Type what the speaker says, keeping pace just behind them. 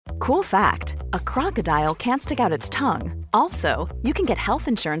Cool fact, a crocodile can't stick out its tongue. Also, you can get health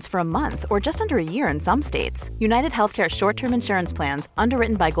insurance for a month or just under a year in some states. United Healthcare short-term insurance plans,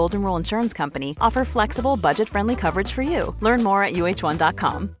 underwritten by Golden Rule Insurance Company, offer flexible, budget-friendly coverage for you. Learn more at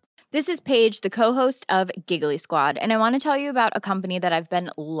uh1.com. This is Paige, the co-host of Giggly Squad, and I want to tell you about a company that I've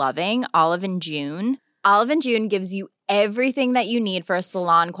been loving, Olive & June. Olive & June gives you everything that you need for a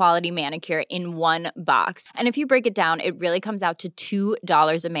salon-quality manicure in one box. And if you break it down, it really comes out to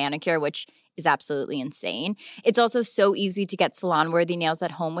 $2 a manicure, which is absolutely insane. It's also so easy to get salon-worthy nails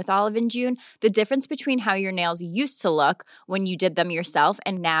at home with Olive & June. The difference between how your nails used to look when you did them yourself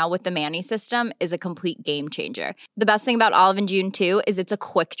and now with the Mani system is a complete game changer. The best thing about Olive & June, too, is it's a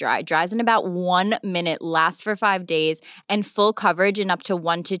quick dry. Dries in about 1 minute, lasts for 5 days, and full coverage in up to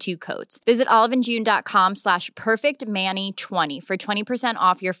 1 to 2 coats. Visit oliveandjune.com/perfectmani20 for 20%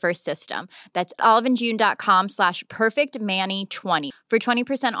 off your first system. That's oliveandjune.com/perfectmani20 for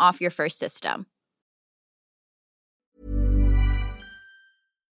 20% off your first system. And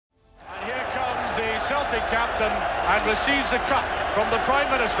here comes the Celtic captain and receives the cup from the Prime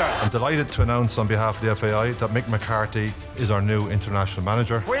Minister. I'm delighted to announce on behalf of the FAI that Mick McCarthy is our new international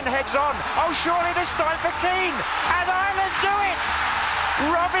manager. Win heads on. Oh, surely this time for Keane. And Ireland do it!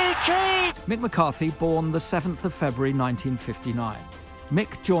 Robbie Keane! Mick McCarthy, born the 7th of February 1959.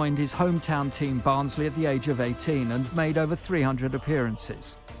 Mick joined his hometown team Barnsley at the age of 18 and made over 300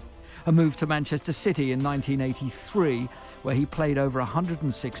 appearances. A move to Manchester City in 1983, where he played over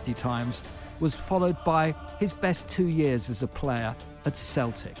 160 times, was followed by his best 2 years as a player at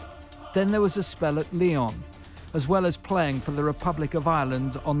Celtic. Then there was a spell at Lyon, as well as playing for the Republic of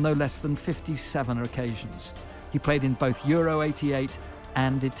Ireland on no less than 57 occasions. He played in both Euro 88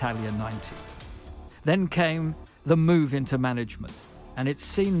 and Italia 90. Then came the move into management, and it's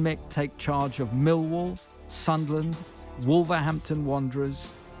seen Mick take charge of Millwall, Sunderland, Wolverhampton Wanderers,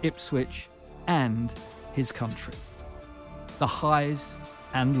 Ipswich, and his country. The highs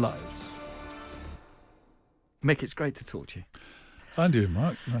and lows. Mick, it's great to talk to you. And you,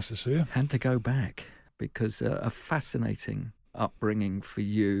 Mark. Nice to see you. And to go back, because a fascinating upbringing for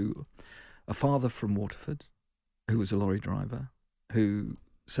you. A father from Waterford, who was a lorry driver, who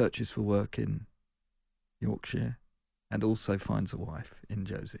searches for work in Yorkshire and also finds a wife in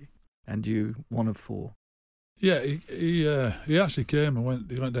Jersey. And you, one of 4. Yeah, he actually came and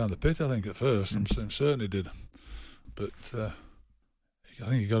went down the pit, I think, at first. I'm certain he did. But I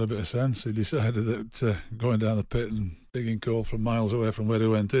think he got a bit of sense. He decided that going down the pit and digging coal from miles away from where he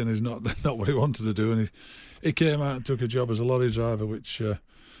went in is not what he wanted to do. And he came out and took a job as a lorry driver, which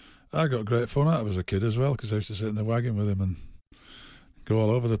I got great fun out of as a kid as well, because I used to sit in the wagon with him and go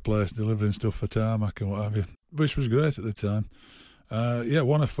all over the place delivering stuff for tarmac and what have you, which was great at the time.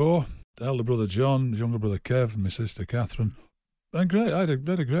 One of 4. Elder brother John, younger brother Kev, and my sister Catherine. And great, I had a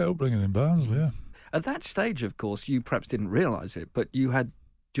great upbringing in Barnsley, yeah. At that stage, of course, you perhaps didn't realise it, but you had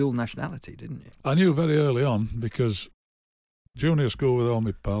dual nationality, didn't you? I knew very early on, because junior school with all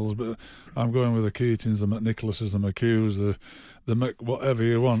my pals, but I'm going with the Keatings, the McNicholases, the McHughes, the Mc whatever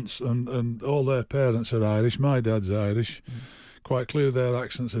you want, and all their parents are Irish. My dad's Irish. Quite clear their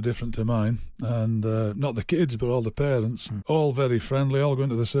accents are different to mine, and not the kids but all the parents, all very friendly, all going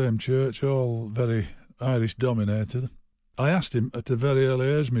to the same church, all very Irish dominated. I asked him at a very early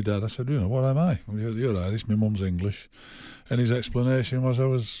age, my dad, I said, what am I? Well, you're Irish, my mum's English. And his explanation was I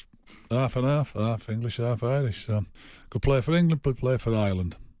was half and half English, half Irish. So could play for England, could play for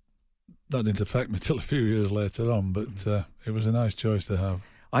Ireland. That didn't affect me till a few years later on, but it was a nice choice to have.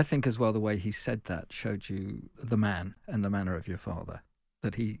 I think as well the way he said that showed you the man and the manner of your father,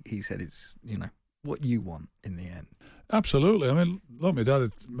 that he said it's, what you want in the end. Absolutely. I mean, look, my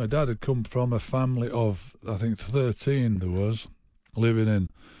dad had come from a family of, I think, 13 there was, living in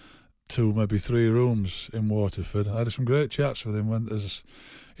 2, maybe 3 rooms in Waterford. I had some great chats with him as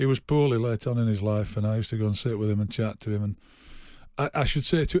he was poorly late on in his life, and I used to go and sit with him and chat to him. And I should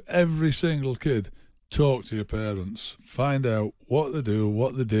say to every single kid, talk to your parents, find out what they do,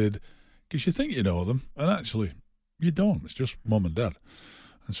 what they did, because you think you know them, and actually you don't. It's just mum and dad.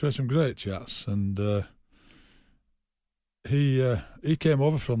 And so we had some great chats, and he came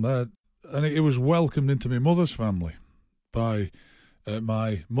over from there, and he was welcomed into my mother's family by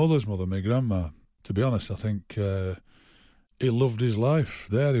my mother's mother, my grandma. To be honest, I think he loved his life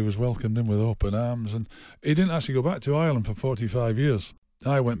there. He was welcomed in with open arms, and he didn't actually go back to Ireland for 45 years.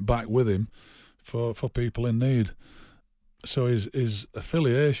 I went back with him for people in need. So his his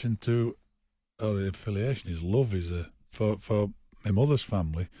love for my mother's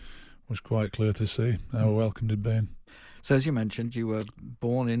family was quite clear to see how welcomed he'd been. So as you mentioned, you were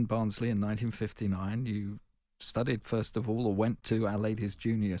born in Barnsley in 1959. You studied, first of all, or went to Our Lady's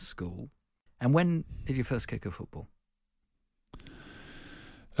Junior School. And when did you first kick a football?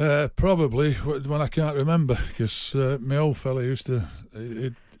 Probably when I can't remember, because my old fella used to.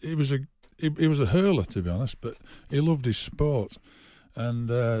 He was a hurler, to be honest, but he loved his sport, and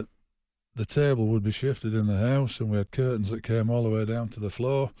the table would be shifted in the house, and we had curtains that came all the way down to the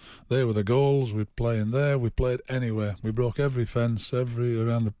floor. They were the goals. We'd play in there. We played anywhere. We broke every fence,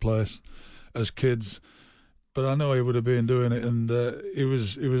 around the place, as kids. But I know he would have been doing it, and he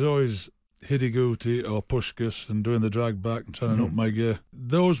was always Hiddy-Goody or Pushkas and doing the drag back and trying to up my gear.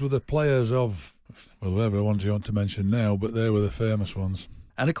 Those were the players of, well, whatever ones you want to mention now, but they were the famous ones.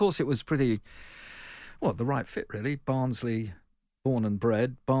 And of course it was pretty, well, the right fit really. Barnsley, born and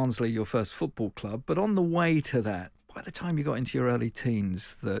bred, Barnsley your first football club, but on the way to that, by the time you got into your early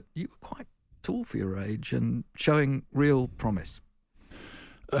teens, that you were quite tall for your age and showing real promise.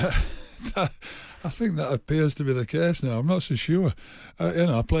 I think that appears to be the case now. I'm not so sure.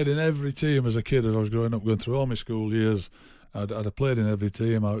 I played in every team as a kid as I was growing up, going through all my school years. I'd have played in every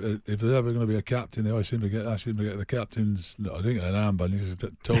team. If there's ever going to be a captain, I seemed to get the captain's. No, I didn't get an armband. You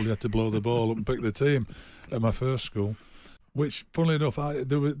just told you had to blow the ball up and pick the team at my first school. Which, funnily enough,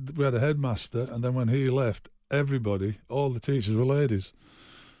 we had a headmaster, and then when he left, everybody, all the teachers were ladies.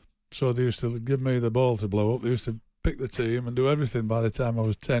 So they used to give me the ball to blow up. They used to pick the team and do everything by the time I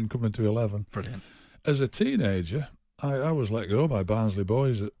was 10, coming to 11. Brilliant. As a teenager, I was let go by Barnsley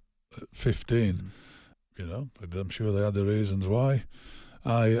boys at 15. You know, I'm sure they had the reasons why.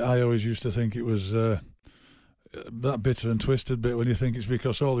 I always used to think it was that bitter and twisted bit when you think it's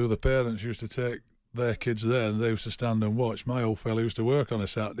because all the other parents used to take their kids there and they used to stand and watch. My old fella used to work on a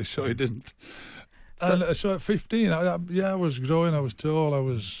Saturday, so he didn't. So at 15, I was growing, I was tall, I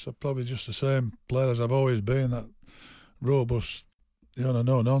was probably just the same player as I've always been, that robust,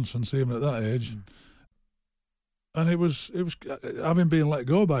 no nonsense even at that age. And it was having been let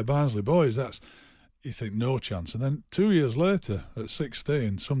go by Barnsley boys, that's, you think no chance. And then 2 years later, at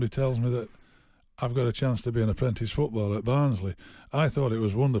 16, somebody tells me that I've got a chance to be an apprentice footballer at Barnsley. I thought it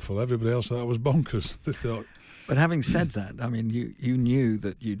was wonderful. Everybody else thought it was bonkers. They thought. But having said that, I mean, you knew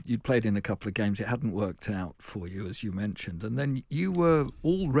that you'd played in a couple of games. It hadn't worked out for you, as you mentioned. And then you were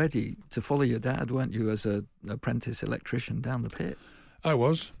all ready to follow your dad, weren't you, as an apprentice electrician down the pit? I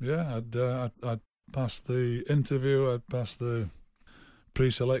was, yeah. I'd passed the interview. I'd passed the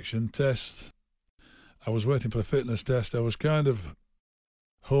pre-selection test. I was waiting for a fitness test. I was kind of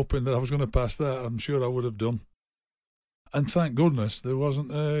hoping that I was going to pass that. I'm sure I would have done. And thank goodness there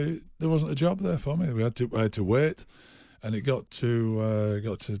wasn't a job there for me. I had to wait, and it got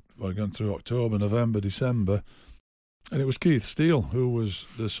going through October, November, December, and it was Keith Steele, who was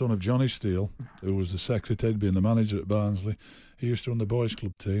the son of Johnny Steele, who was the secretary, being the manager at Barnsley. He used to run the boys'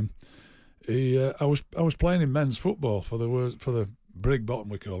 club team. I was playing in men's football for the Brig Bottom,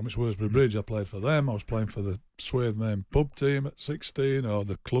 we call them. It's Worsborough Bridge. I played for them. I was playing for the Swaith Main pub team at 16, or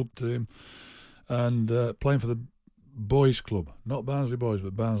the club team, and playing for the boys club, not Barnsley boys,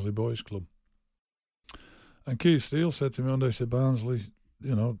 but Barnsley boys club. And Keith Steele said to me one day, he said, Barnsley,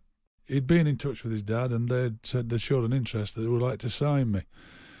 he'd been in touch with his dad, and they'd said they showed an interest that they would like to sign me.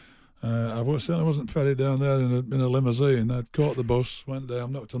 I certainly wasn't ferried down there in a limousine. I'd caught the bus, went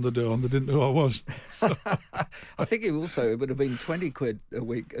down, knocked on the door, and they didn't know who I was. I think it would have been 20 quid a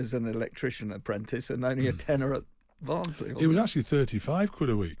week as an electrician apprentice, and only a tenner at Barnsley. It was actually 35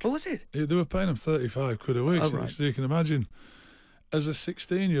 quid a week. Oh, was it? They were paying him 35 quid a week. Oh, right. So you can imagine, as a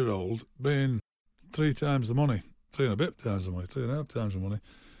 16-year-old, being 3 times the money, 3 and a bit times the money, 3.5 times the money,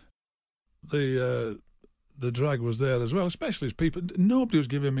 the drag was there as well, especially as people, nobody was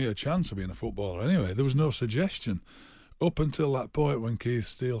giving me a chance of being a footballer anyway. There was no suggestion up until that point when Keith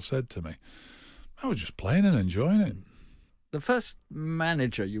Steele said to me, I was just playing and enjoying it. The first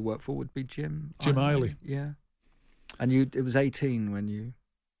manager you worked for would be Jim Eiley. Yeah. And it was 18 when you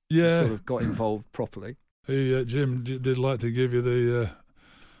sort of got involved properly. Jim did like to give you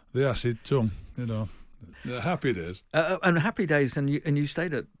the acid tongue, Happy days. And happy days, and you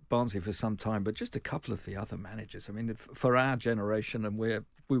stayed at Barnsley for some time, but just a couple of the other managers. I mean, for our generation, and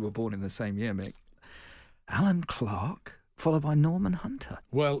we were born in the same year, Mick, Alan Clark, followed by Norman Hunter.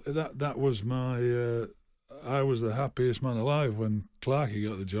 Well, that was my... I was the happiest man alive when Clarkey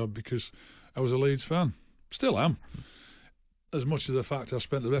got the job, because I was a Leeds fan. Still am. As much as the fact I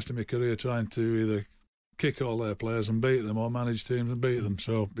spent the rest of my career trying to either kick all their players and beat them, or manage teams and beat them.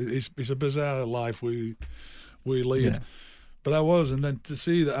 So it's a bizarre life we lead. Yeah. But I was, and then to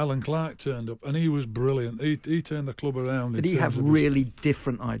see that Alan Clark turned up, and he was brilliant. He turned the club around. Did he have really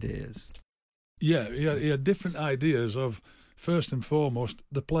different ideas? Yeah, he had different ideas of, first and foremost,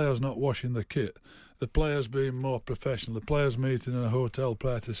 the players not washing the kit. the players being more professional, the players meeting in a hotel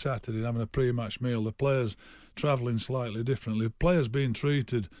prior to Saturday and having a pre-match meal, the players travelling slightly differently, the players being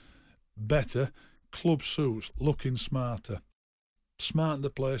treated better, club suits, looking smarter. Smartened the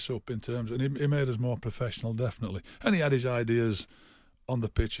place up in terms, and he made us more professional, definitely. And he had his ideas on the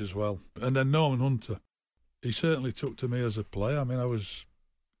pitch as well. And then Norman Hunter, he certainly took to me as a player. I mean, I was,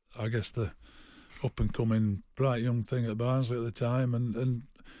 I guess, the up-and-coming, bright young thing at Barnsley at the time, and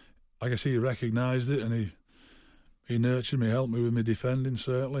I guess he recognised it, and he nurtured me, helped me with my defending,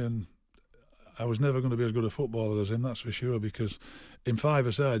 certainly, and I was never going to be as good a footballer as him, that's for sure, because in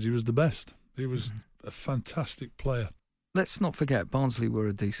five-a-sides he was the best. He was a fantastic player. Let's not forget, Barnsley were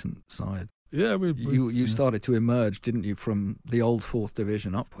a decent side. Yeah, you started to emerge, didn't you, from the old 4th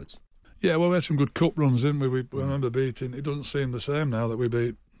Division upwards? Yeah, well, we had some good cup runs, didn't we? We remember beating. It doesn't seem the same now that we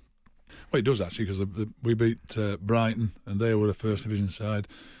beat. Well, it does actually, because we beat Brighton, and they were a First Division side.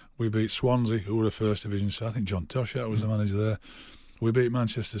 We beat Swansea, who were a First Division side. I think John Toshack was the manager there. We beat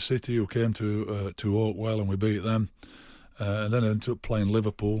Manchester City, who came to Oakwell, and we beat them. And then ended up playing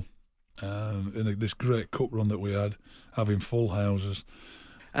Liverpool in this great cup run that we had, having full houses.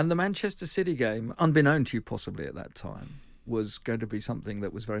 And the Manchester City game, unbeknown to you possibly at that time, was going to be something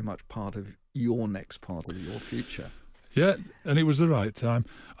that was very much part of your next part of your future. Yeah, and it was the right time.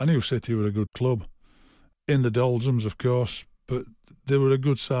 I knew City were a good club. In the doldrums, of course, but they were a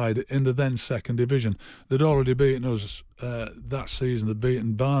good side in the then second division. They'd already beaten us that season. They'd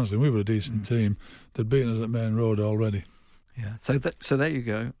beaten Barnsley. We were a decent team. They'd beaten us at Main Road already. Yeah. So there you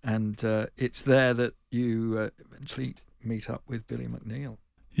go. And it's there that you eventually meet up with Billy McNeill.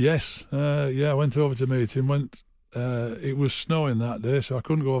 Yes. I went over to meet him. It was snowing that day, so I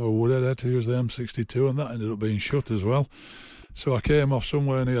couldn't go over Woodhead. I had to use the M62, and that ended up being shut as well. So I came off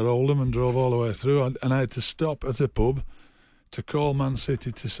somewhere near Oldham and drove all the way through, and I had to stop at a pub to call Man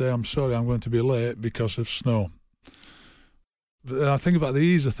City to say, I'm sorry, I'm going to be late because of snow. But I think about the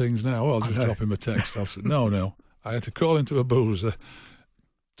ease of things now. I'll just drop him a text. I'll say, no. I had to call into a boozer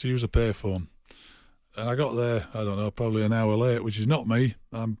to use a payphone. And I got there, I don't know, probably an hour late, which is not me.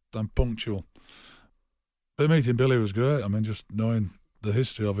 I'm punctual. But meeting Billy was great. I mean, just knowing the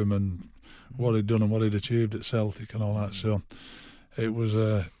history of him and what he'd done and what he'd achieved at Celtic and all that. So it was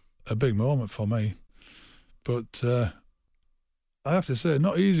a big moment for me. But I have to say,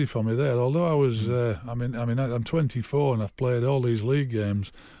 not easy for me there. Although I was, I'm 24 and I've played all these league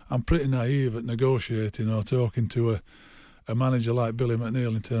games. I'm pretty naive at negotiating or talking to a manager like Billy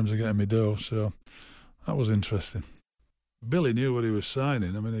McNeill in terms of getting me dough. So that was interesting. Billy knew what he was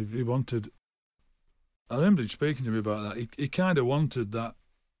signing. I mean, he wanted. I remember him speaking to me about that. He kind of wanted that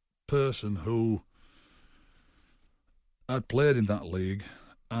person who had played in that league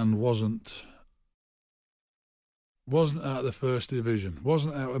and wasn't out of the First Division,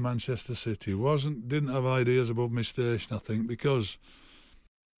 wasn't out of Manchester City, didn't have ideas above my station, I think, because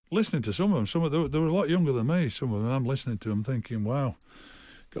listening to some of them, they were a lot younger than me, some of them, and I'm listening to them thinking, wow,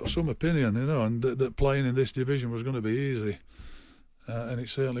 got some opinion, and that playing in this division was going to be easy. And it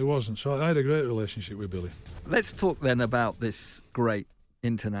certainly wasn't. So I had a great relationship with Billy. Let's talk then about this great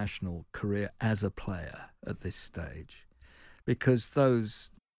international career as a player at this stage, because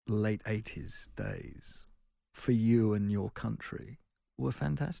those late 80s days for you and your country were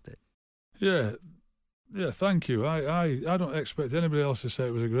fantastic. Yeah, thank you. I don't expect anybody else to say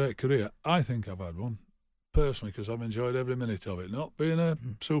it was a great career. I think I've had one, personally, because I've enjoyed every minute of it. Not being a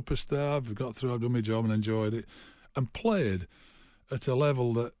superstar, I've got through, I've done my job and enjoyed it, and played at a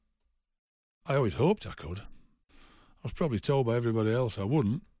level that I always hoped I could. I was probably told by everybody else I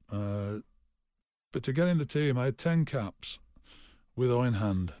wouldn't. But to get in the team, I had 10 caps with Owen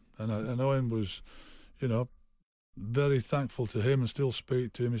Hand. And Owen was, very thankful to him and still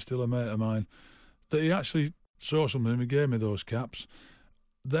speak to him. He's still a mate of mine. That he actually saw something and he gave me those caps.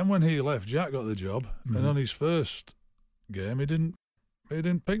 Then when he left, Jack got the job. And on his first game, he didn't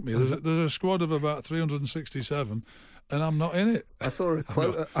pick me. There's a squad of about 367. And I'm not in it. I saw a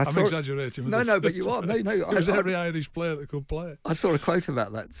quote. I'm exaggerating. With but you are. No. It was every Irish player that could play. I saw a quote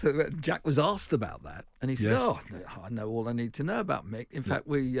about that. So Jack was asked about that, and he said, I know all I need to know about Mick. In fact,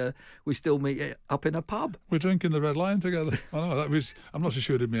 we still meet up in a pub. We're drinking the Red Lion together. I know, I'm not so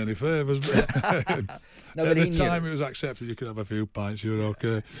sure it did me any favours. But at the time, it was accepted. You could have a few pints. You were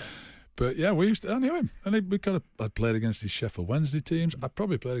okay. But yeah, I knew him. And I'd played against his Sheffield Wednesday teams. I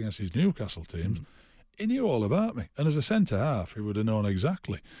probably played against his Newcastle teams. He knew all about me, and as a centre-half, he would have known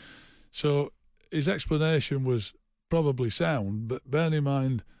exactly. So his explanation was probably sound, but bearing in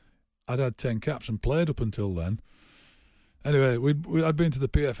mind I'd had 10 caps and played up until then. Anyway, I'd been to the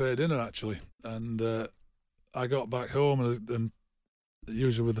PFA dinner, actually, and I got back home, and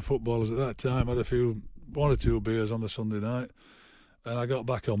usually with the footballers at that time, I had one or two beers on the Sunday night, and I got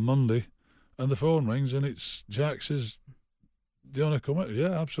back on Monday, and the phone rings, and it's Jack says, "Do you want to come in?"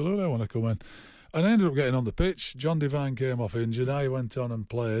 "Yeah, absolutely, I want to come in." And I ended up getting on the pitch. John Devine came off injured. I went on and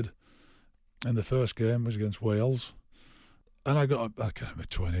played, and the first game was against Wales, and I can't remember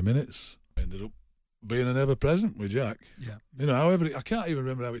 20 minutes. I ended up being an ever-present with Jack. Yeah. You know, however, I can't even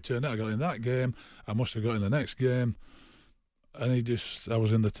remember how it turned out. I got in that game. I must have got in the next game. And I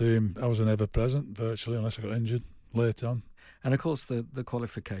was in the team. I was an ever-present virtually, unless I got injured late on. And of course, the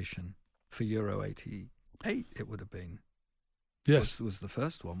qualification for Euro 88, it would have been. Yes. Was the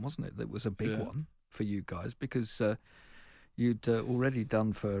first one, wasn't it? That was a big one for you guys, because you'd already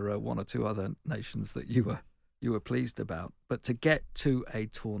done for one or two other nations that you were pleased about. But to get to a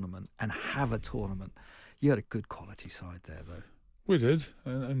tournament and have a tournament, you had a good quality side there, though. We did,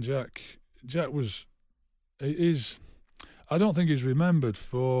 and Jack I don't think he's remembered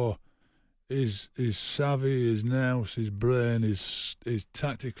for his savvy, his nous, his brain, his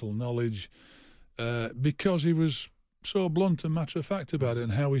tactical knowledge, because he was so blunt and matter of fact about it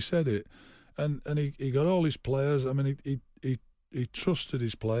and how he said it, and he got all his players. I mean, he trusted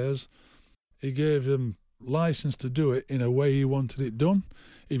his players. He gave them license to do it in a way he wanted it done.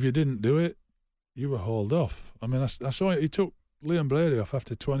 If you didn't do it, you were hauled off. I mean, I saw it. He took Liam Brady off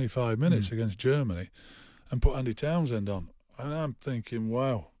after 25 minutes against Germany and put Andy Townsend on. And I'm thinking,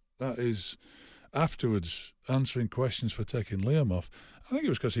 wow, that is afterwards answering questions for taking Liam off. I think it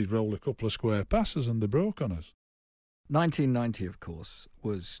was because he'd rolled a couple of square passes and they broke on us. 1990, of course,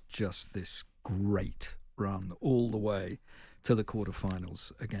 was just this great run all the way to the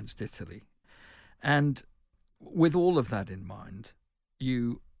quarterfinals against Italy. And with all of that in mind,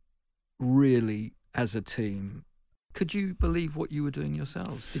 you really, as a team, could you believe what you were doing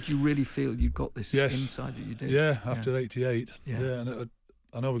yourselves? Did you really feel you got this inside that you did? Yeah, after 88. Yeah, and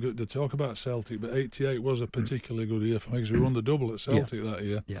I know we're going to talk about Celtic, but 88 was a particularly good year for me because we won the double at Celtic that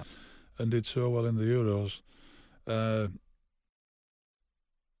year and did so well in the Euros.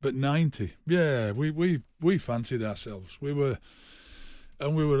 But 90, we fancied ourselves. We were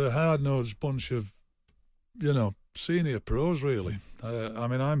a hard-nosed bunch of, senior pros, really. I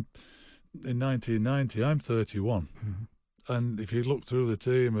mean, in 1990, I'm 31. Mm-hmm. And if you look through the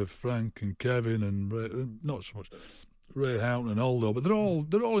team of Frank and Kevin and Ray, not so much Ray Houghton and Aldo, but they're all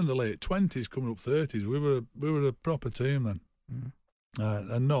in the late 20s, coming up 30s. We were a proper team then,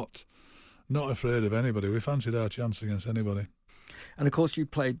 and not afraid of anybody. We fancied our chance against anybody. And of course, you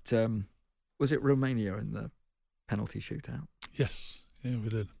played. Was it Romania in the penalty shootout? Yes, yeah, we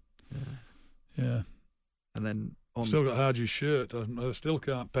did. Yeah. And then. Still got Haji's shirt. I still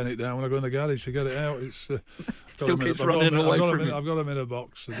can't pen it down when I go in the garage to get it out. It's still keeps running away from me. I've got them in a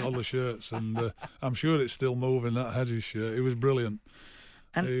box, all the shirts, and I'm sure it's still moving, that Haji's shirt. It was brilliant.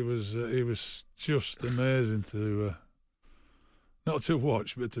 And he was just amazing to not to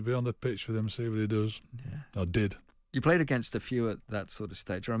watch, but to be on the pitch with him, see what he does. Yeah. I did. You played against a few at that sort of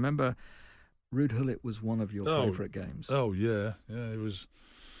stage. I remember Ruud Gullit was one of your favourite games. Oh yeah.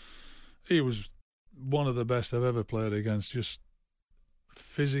 He was one of the best I've ever played against, just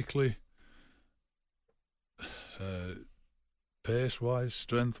physically, pace-wise,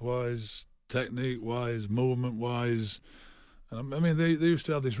 strength-wise, technique-wise, movement-wise. And I mean, they used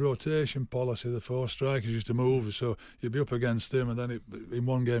to have this rotation policy. The four strikers used to move, so you'd be up against him, and then in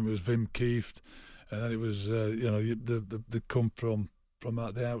one game it was Wim Kieft, and then it was they'd come from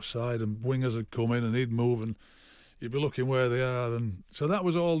the outside, and wingers would come in, and he'd move, and you'd be looking where they are, and so that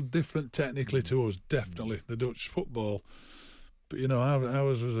was all different technically to us, definitely, the Dutch football. But,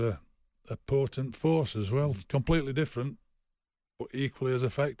 ours was a potent force as well, completely different, but equally as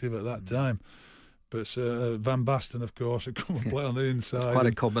effective at that time. But Van Basten, of course, had come and play on the inside. It's quite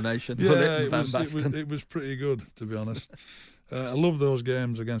a combination. Yeah, it was pretty good, to be honest. I love those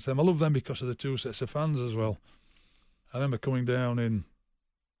games against them. I love them because of the two sets of fans as well. I remember coming down in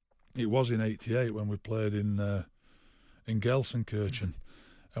 88 when we played in Gelsenkirchen,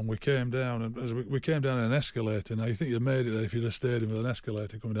 and we came down, and as we came down in an escalator. Now you think you'd made it there if you'd have stayed in with an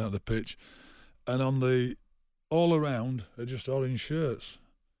escalator coming down the pitch, and on the all around are just orange shirts,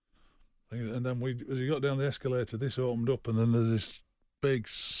 and then as you got down the escalator, this opened up, and then there's this big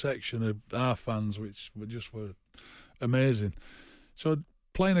section of our fans which were amazing. So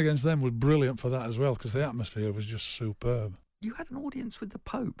playing against them was brilliant for that as well, because the atmosphere was just superb. You had an audience with the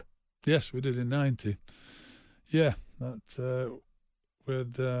Pope? Yes, we did in 90. Yeah, that we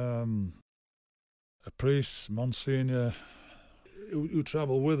had a priest, Monsignor, who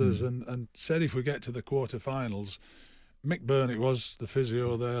travelled with us and said if we get to the quarterfinals, Mick Burnett was the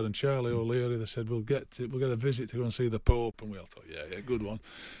physio there, and Charlie O'Leary. They said we'll get a visit to go and see the Pope, and we all thought, yeah, good one.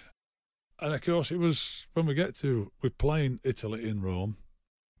 And of course, it was when we're playing Italy in Rome,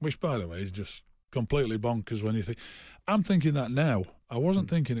 which by the way is just completely bonkers when you think. I'm thinking that now. I wasn't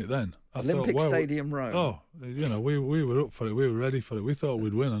thinking it then. Olympic Stadium, Rome. Oh, we were up for it. We were ready for it. We thought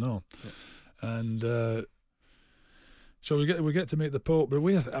we'd win and all. Yeah. And so we get to meet the Pope, but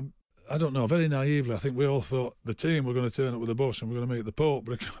I don't know, very naively, I think we all thought the team were going to turn up with a bus and we're going to meet the Pope.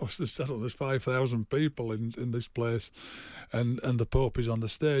 But of course, there's 5,000 people in this place, and the Pope is on the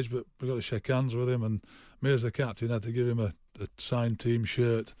stage. But we've got to shake hands with him, and me as the captain had to give him a signed team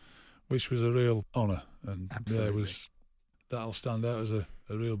shirt, which was a real honour. And absolutely. That'll stand out as a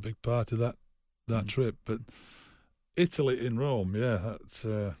real big part of that trip. But Italy in Rome,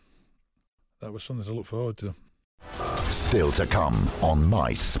 that was something to look forward to. Still to come on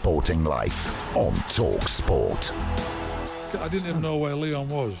My Sporting Life on Talk Sport. I didn't even know where Lyon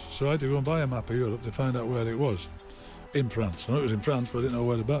was, so I had to go and buy a map of Europe to find out where it was. In France. I know it was in France, but I didn't know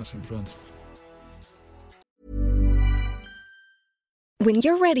whereabouts in France. When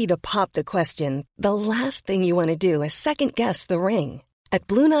you're ready to pop the question, the last thing you want to do is second-guess the ring. At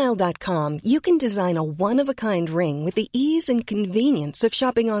BlueNile.com, you can design a one-of-a-kind ring with the ease and convenience of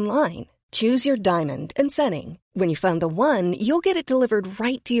shopping online. Choose your diamond and setting. When you find the one, you'll get it delivered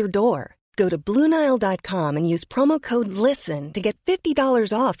right to your door. Go to BlueNile.com and use promo code LISTEN to get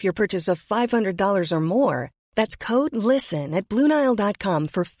 $50 off your purchase of $500 or more. That's code LISTEN at BlueNile.com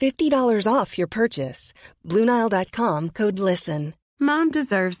for $50 off your purchase. BlueNile.com, code LISTEN. Mom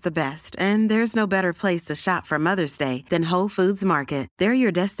deserves the best, and there's no better place to shop for Mother's Day than Whole Foods Market. They're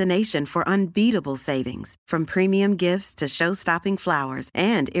your destination for unbeatable savings, from premium gifts to show-stopping flowers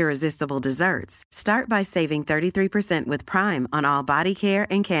and irresistible desserts. Start by saving 33% with Prime on all body care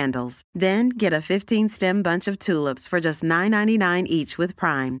and candles. Then get a 15-stem bunch of tulips for just $9.99 each with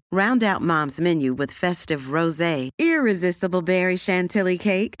Prime. Round out Mom's menu with festive rosé, irresistible berry chantilly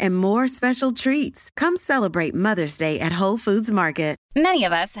cake, and more special treats. Come celebrate Mother's Day at Whole Foods Market. Many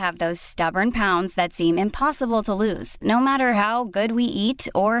of us have those stubborn pounds that seem impossible to lose, no matter how good we eat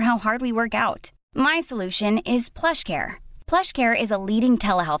or how hard we work out. My solution is PlushCare. PlushCare is a leading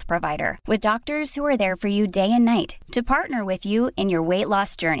telehealth provider with doctors who are there for you day and night to partner with you in your weight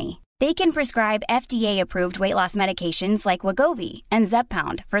loss journey. They can prescribe FDA-approved weight loss medications like Wegovy and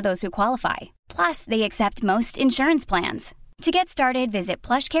Zepbound for those who qualify. Plus, they accept most insurance plans. To get started, visit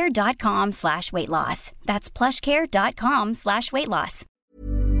plushcare.com/weightloss. That's plushcare.com/weightloss.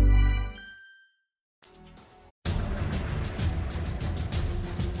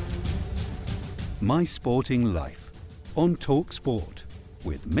 My Sporting Life on Talk Sport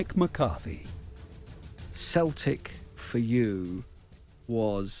with Mick McCarthy. Celtic for you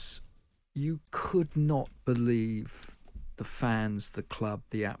was, you could not believe the fans, the club,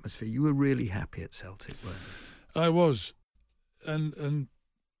 the atmosphere. You were really happy at Celtic, weren't you? I was. And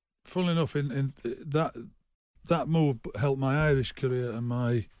funnily enough, in that move helped my Irish career and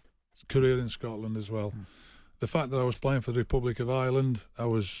my career in Scotland as well. The fact that I was playing for the Republic of Ireland, I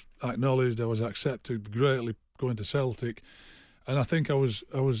was acknowledged, I was accepted greatly going to Celtic, and I think I was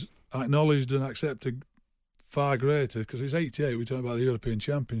acknowledged and accepted far greater, because it's 88, we're talking about the European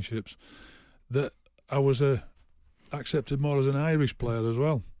Championships, that I was accepted more as an Irish player as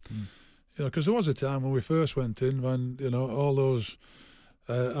well. You know, because there was a time when we first went in when, you know, all those,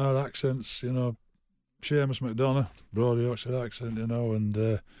 our accents, you know, Seamus McDonough, broad Yorkshire accent, you know,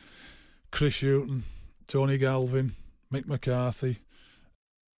 and Chris Hughton, Tony Galvin, Mick McCarthy,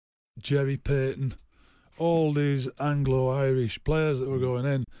 Jerry Payton, all these Anglo-Irish players that were going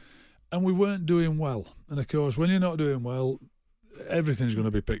in, and we weren't doing well. And of course, when you're not doing well, everything's going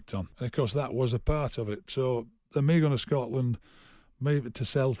to be picked on. And of course, that was a part of it. So, me going to Scotland, maybe to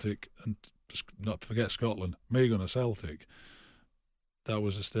Celtic, and not to forget Scotland, me going to Celtic, that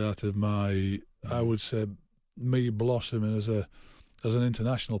was the start of my, I would say, me blossoming as an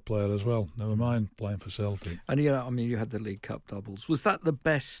international player as well. Never mind playing for Celtic. And you know, I mean, you had the League Cup doubles. Was that the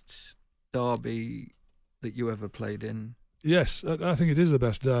best derby that you ever played in? Yes, I think it is the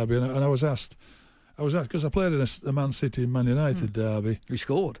best derby. And I was asked because I played in a Man City and Man United derby. You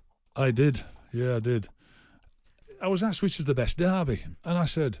scored? I did. Yeah, I did. I was asked which is the best derby, and I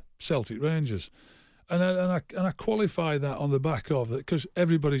said Celtic Rangers, and I qualified that on the back of that, because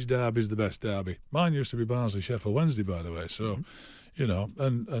everybody's derby is the best derby. Mine used to be Barnsley Sheffield Wednesday, by the way. So, you know,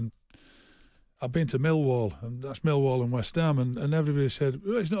 and I've been to Millwall, and that's Millwall and West Ham, and everybody said,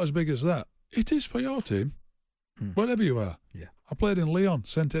 well, it's not as big as that. It is for your team, wherever you are. Yeah, I played in Lyon,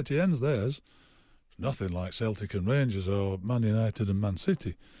 Saint Etienne's theirs. Nothing like Celtic and Rangers or Man United and Man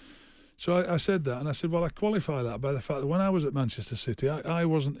City. So I said that, and I said, well, I qualify that by the fact that when I was at Manchester City, I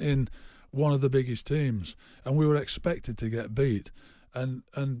wasn't in one of the biggest teams, and we were expected to get beat. And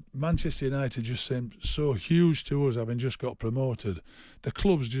Manchester United just seemed so huge to us, having just got promoted. The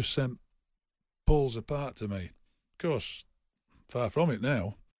clubs just sent poles apart to me. Of course, far from it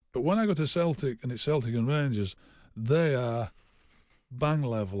now. But when I go to Celtic, and it's Celtic and Rangers, they are bang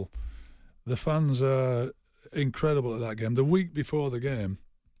level. The fans are incredible at that game. The week before the game,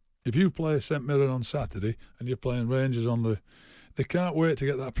 if you play St Mirren on Saturday and you're playing Rangers on they can't wait to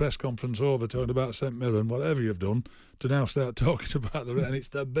get that press conference over talking about St Mirren, whatever you've done, to now start talking about and it's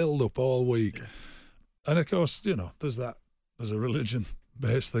the build-up all week. Yeah. And of course, there's a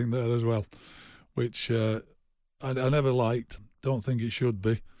religion-based thing there as well, which I never liked. Don't think it should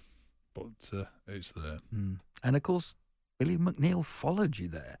be, but it's there. And of course, Billy McNeill followed you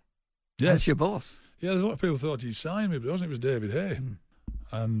there. Yes. As your boss. Yeah, there's a lot of people thought he'd signed me, but it wasn't. It was David Hay.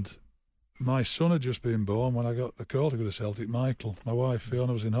 And my son had just been born when I got the call to go to Celtic, Michael. My wife,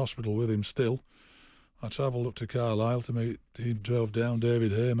 Fiona, was in hospital with him still. I travelled up to Carlisle to meet. He drove down,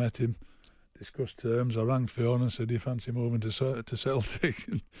 David Hay, met him, discussed terms. I rang Fiona and said, do you fancy moving to Celtic?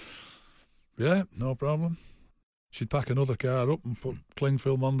 And, yeah, no problem. She'd pack another car up and put cling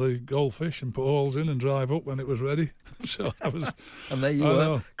film on the goldfish and put holes in and drive up when it was ready. So I was... And there you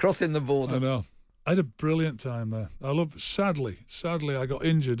were, crossing the border. I know. I had a brilliant time there. Sadly, I got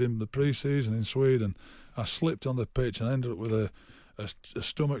injured in the pre-season in Sweden. I slipped on the pitch and ended up with a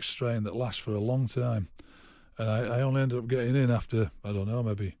stomach strain that lasts for a long time. And I only ended up getting in after, I don't know,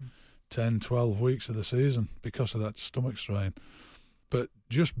 maybe 10, 12 weeks of the season because of that stomach strain. But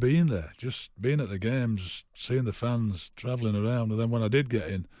just being there, just being at the games, seeing the fans, travelling around, and then when I did get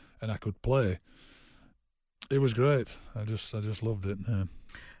in and I could play, it was great. I just loved it. Yeah.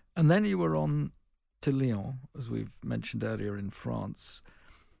 And then you were on to Lyon, as we've mentioned earlier, in France,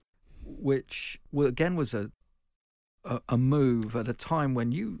 which again was a move at a time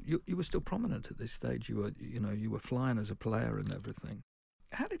when you were still prominent at this stage. You were flying as a player and everything.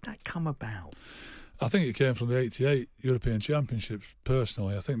 How did that come about? I think it came from the '88 European Championships.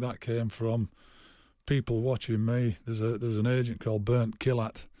 Personally, I think that came from people watching me. There's an agent called Bernd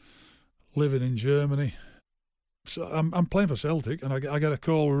Killat, living in Germany. So I'm playing for Celtic, and I get a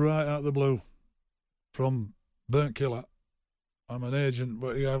call right out of the blue from Bernd Killat. I'm an agent,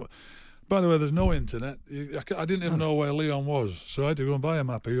 but by the way, there's no internet. I didn't even know where Lyon was, so I had to go and buy a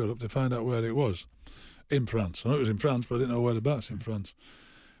map of Europe to find out where it was in France. I know it was in France, but I didn't know whereabouts in France.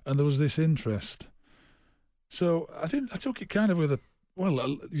 And there was this interest. So I took it kind of with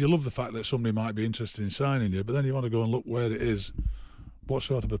you love the fact that somebody might be interested in signing you, but then you want to go and look where it is, what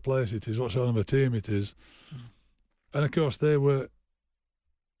sort of a place it is, what sort of a team it is. And of course they were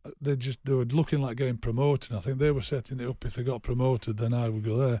looking like getting promoted. I think they were setting it up. If they got promoted, then I would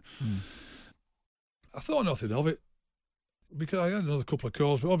go there. I thought nothing of it because I had another couple of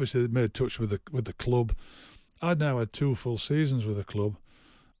calls, but obviously they'd made touch with the club. I'd now had 2 full seasons with the club.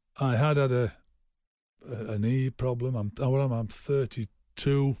 I had a knee problem. I'm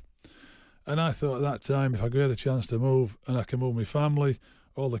 32, and I thought at that time, if I get a chance to move and I can move my family,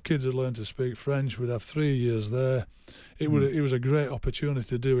 all the kids had learned to speak French. We'd have 3 years there. It was a great opportunity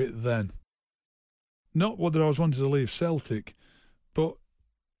to do it then. Not whether I was wanting to leave Celtic, but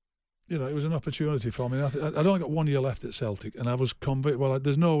it was an opportunity for me. I'd only got 1 year left at Celtic, and I was convinced. Well,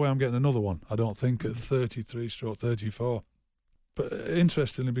 there's no way I'm getting another one. I don't think at 33/34. But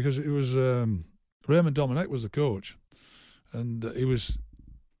interestingly, because it was Raymond Domenech was the coach, and he was.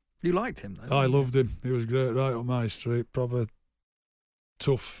 You liked him, though. I loved him. He was great, right up my street. Proper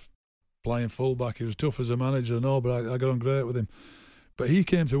tough playing fullback. He was tough as a manager and all, but I got on great with him. But he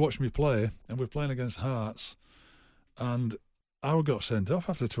came to watch me play, and we're playing against Hearts, and I got sent off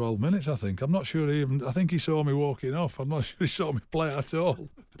after 12 minutes, I think. I'm not sure I think he saw me walking off. I'm not sure he saw me play at all.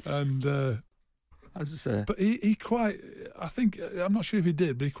 And but he quite, I think, I'm not sure if he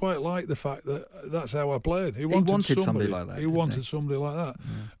did, but he quite liked the fact that that's how I played. He wanted somebody like that. He wanted somebody like that.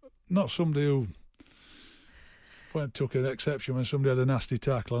 Yeah. Not somebody who took an exception when somebody had a nasty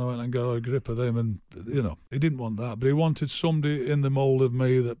tackle and I went and got a grip of them, and he didn't want that, but he wanted somebody in the mould of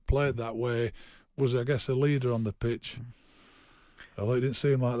me that played that way, was I guess a leader on the pitch. Although it didn't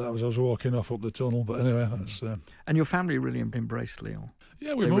seem like that as I was walking off up the tunnel, but anyway, that's. And your family really embraced Lyon.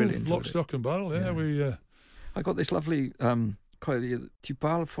 Yeah, we moved really lock, stock and barrel. Yeah, we. I got this lovely quote. Tu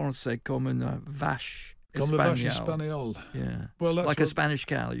parles français comme une vache. Comme la vache espagnole. Yeah, well, that's like a Spanish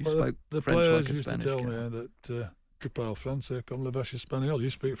cow. You spoke French like a Spanish cow. The players used to tell me that. Tu parles français comme la vache espagnole. You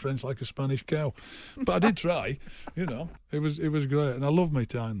speak French like a Spanish cow. But I did try, It was great, and I loved my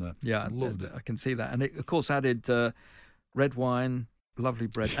time there. Yeah, I loved it. I can see that, and it of course added red wine, lovely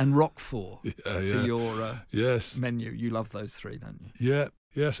bread and Roquefort to your yes. menu. You love those three, don't you? Yeah,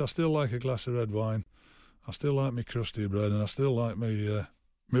 yes. I still like a glass of red wine. I still like me crusty bread, and I still like me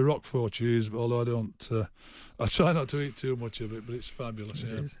Roquefort cheese. Although I don't, I try not to eat too much of it, but it's fabulous. It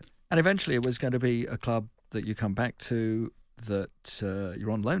is. And eventually, it was going to be a club that you come back to that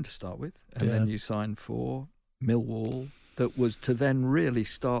you're on loan to start with, and then you sign for Millwall. That was to then really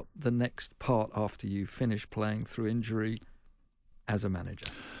start the next part after you finished playing through injury as a manager.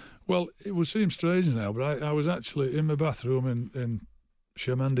 Well, it would seem strange now, but I was actually in my bathroom in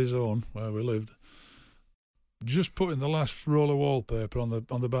Chamandy's Own, where we lived, just putting the last roll of wallpaper on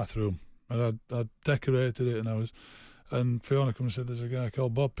the bathroom, and I'd decorated it, and Fiona come and said, "There's a guy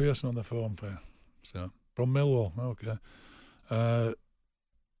called Bob Pearson on the phone for you." So from Millwall, okay.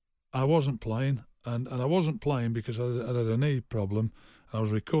 I wasn't playing, and I wasn't playing because I had a knee problem, and I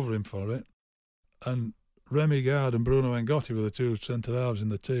was recovering for it. And Remy Gard and Bruno Ngotti were the two centre halves in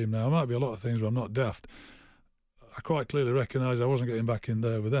the team. Now, there might be a lot of things where I'm not daft. I quite clearly recognised I wasn't getting back in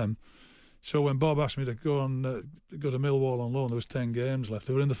there with them. So when Bob asked me to go to Millwall on loan, there was 10 games left.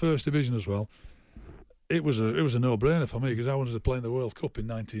 They were in the first division as well. It was a no-brainer for me because I wanted to play in the World Cup in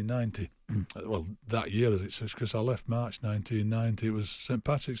 1990. Well, that year as it says, because I left March 1990. It was St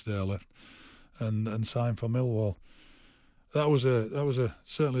Patrick's Day I left and signed for Millwall. That was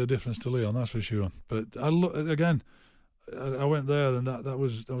certainly a difference to Leon, that's for sure. But I went there, and that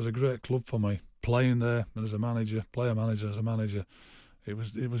was a great club for me. Playing there and as a manager, as a manager, it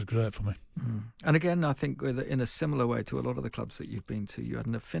was great for me. And again, I think in a similar way to a lot of the clubs that you've been to, you had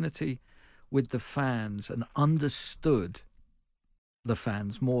an affinity with the fans and understood the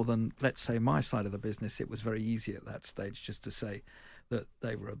fans more than, let's say, my side of the business. It was very easy at that stage just to say that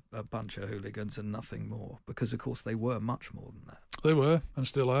they were a bunch of hooligans and nothing more, because of course they were much more than that. They were and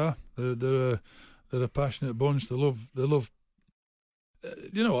still are. They're a passionate bunch. They love.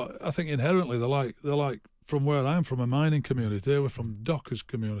 You know, I think inherently they're like from where I'm from, a mining community. They were from dockers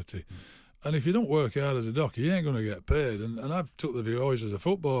community. And if you don't work hard as a docker, you ain't going to get paid. And I've took the view always as a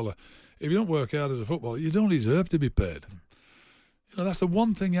footballer, if you don't work hard as a footballer, you don't deserve to be paid. You know, that's the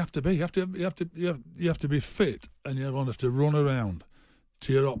one thing you have to be. You have to be fit, and you don't have to run around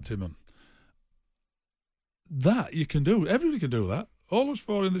to your optimum. That you can do. Everybody can do that. All of us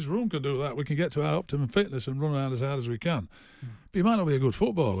four in this room can do that. We can get to our optimum fitness and run around as hard as we can. But you might not be a good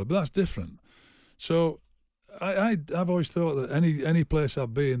footballer, but that's different. So I've always thought that any place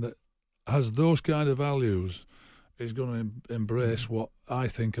I've been that has those kind of values is going to embrace what I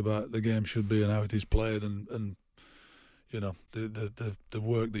think about the game should be and how it is played, and you know, the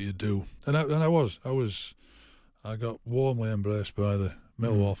work that you do. And I got warmly embraced by the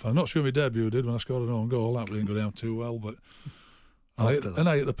Millwall fan. I'm not sure my debut did when I scored an own goal. That didn't go down too well, but I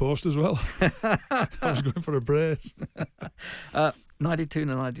hit the post as well. I was going for a brace. 92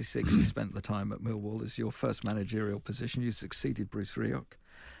 to 96, you spent the time at Millwall as your first managerial position. You succeeded Bruce Rioch,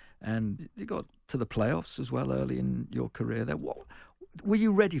 and you got to the playoffs as well early in your career there. Were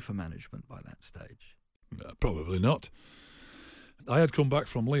you ready for management by that stage? Probably not. I had come back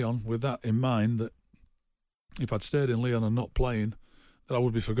from Lyon with that in mind, that if I'd stayed in Lyon and not playing, that I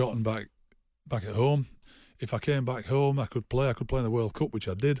would be forgotten back at home. If I came back home, I could play in the World Cup, which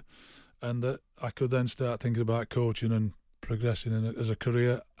I did, and that I could then start thinking about coaching and progressing in it as a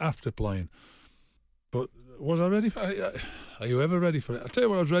career after playing. But was I ready for it? Are you ever ready for it? I'll tell you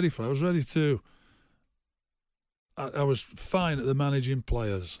what I was ready for. I was ready to... I was fine at the managing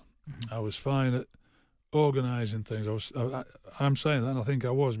players. I was fine at organising things. I'm saying that, and I think I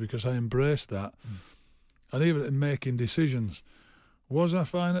was, because I embraced that. And even in making decisions. Was I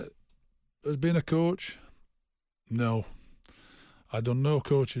fine as being a coach? No. I'd done no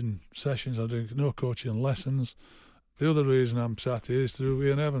coaching sessions. I'd done no coaching lessons. The other reason I'm sat here is through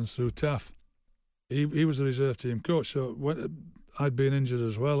Ian Evans, through Taff. He was the reserve team coach, so when I'd been injured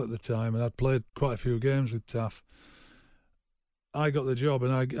as well at the time, and I'd played quite a few games with Taff. I got the job,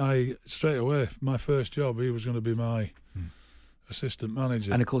 and I straight away, my first job, he was going to be my assistant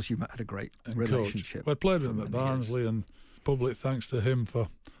manager. And of course, you had a great relationship. Well, I played with him at Barnsley, and public thanks to him for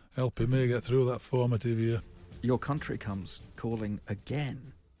helping me get through that formative year. Your country comes calling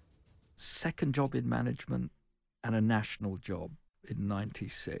again. Second job in management and a national job in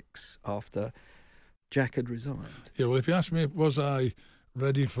 96 after Jack had resigned. Yeah, well, if you ask me, was I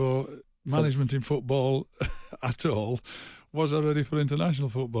ready for management in football at all? Was I ready for international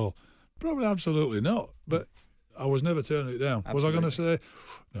football? Probably absolutely not. But I was never turning it down. Absolutely. Was I going to say,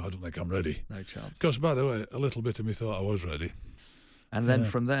 no, I don't think I'm ready? No chance. Because, by the way, a little bit of me thought I was ready. And then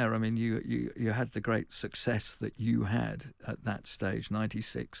from there, I mean, you had the great success that you had at that stage,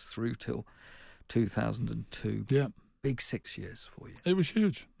 96 through till 2002. Yeah. big 6 years for you. It was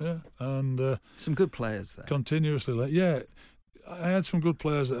huge, yeah. And some good players there. Continuously, yeah. I had some good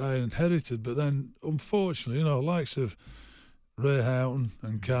players that I inherited, but then, unfortunately, likes of Ray Houghton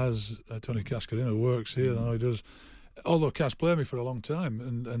and Kaz, Tony Cascarino, who works here, I know he does. Although Kaz played me for a long time,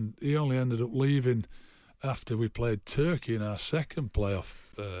 and he only ended up leaving after we played Turkey in our second playoff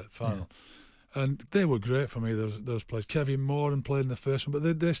final. Yeah. And they were great for me, those players. Kevin Moran played in the first one,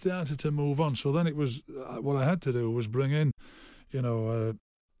 but they started to move on. So then it was, what I had to do was bring in,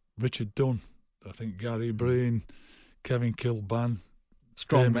 Richard Dunn, I think Gary Breen, Kevin Kilban.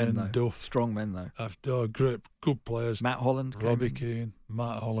 Strong men, though. Great, good players. Matt Holland. Robbie Keane,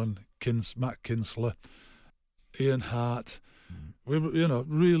 Matt Holland, Matt Kinsler, Ian Hart. We were,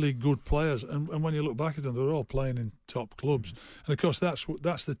 really good players. And when you look back at them, they were all playing in top clubs. And, of course, that's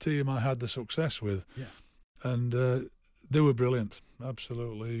the team I had the success with. Yeah. And they were brilliant.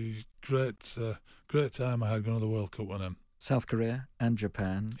 Absolutely great time I had going to the World Cup with them. South Korea and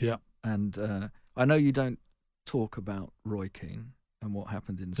Japan. Yeah. And I know you don't talk about Roy Keane and what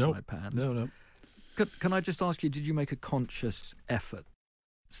happened in Saipan. No. Can I just ask you, did you make a conscious effort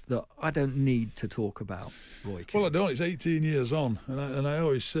that I don't need to talk about Roy Keane? Well, I don't. It's 18 years on, and I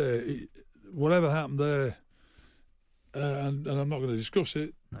always say, whatever happened there, and I'm not going to discuss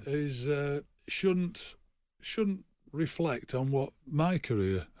it, is shouldn't reflect on what my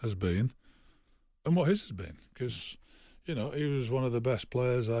career has been and what his has been, because he was one of the best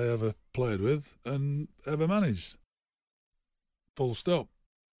players I ever played with and ever managed. Full stop.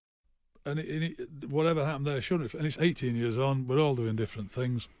 And whatever happened there shouldn't. And it's 18 years on. We're all doing different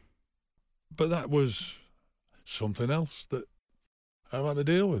things. But that was something else that I've had to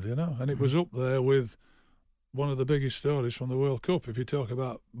deal with, And it was up there with one of the biggest stories from the World Cup. If you talk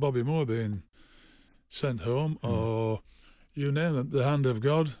about Bobby Moore being sent home, or you name it, the hand of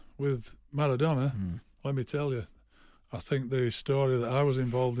God with Maradona, let me tell you, I think the story that I was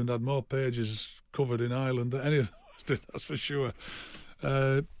involved in had more pages covered in Ireland than any of those did, that's for sure.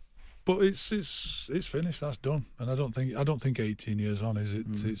 But it's finished. That's done, and I don't think 18 years on is it.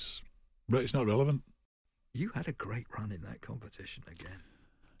 It's not relevant. You had a great run in that competition again.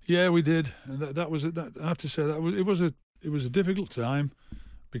 Yeah, we did, and that was it. I have to say that it was a difficult time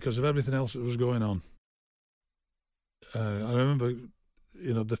because of everything else that was going on. I remember,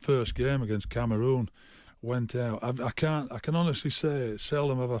 the first game against Cameroon went out. I can honestly say,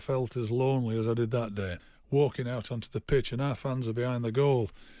 seldom have I felt as lonely as I did that day. Walking out onto the pitch, and our fans are behind the goal.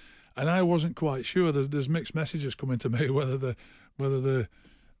 And I wasn't quite sure. There's mixed messages coming to me whether the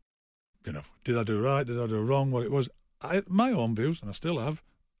did I do right, did I do wrong, what it was. My own views, and I still have.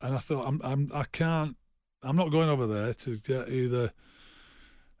 And I thought I'm not going over there to get either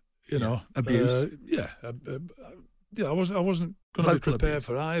abuse. I wasn't going to be prepared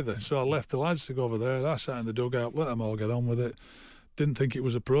for either. So I left the lads to go over there. I sat in the dugout, let them all get on with it. Didn't think it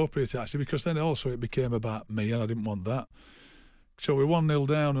was appropriate actually, because then also it became about me, and I didn't want that. So we 1-0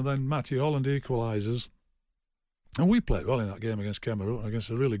 down, and then Matty Holland equalises. And we played well in that game against Cameroon, against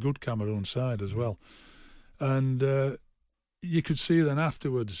a really good Cameroon side as well. And you could see then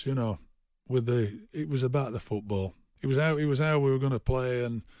afterwards, it was about the football. It was how we were going to play,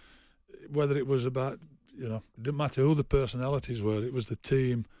 and whether it was about, it didn't matter who the personalities were, it was the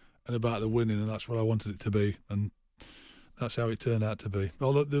team and about the winning, and that's what I wanted it to be. And that's how it turned out to be.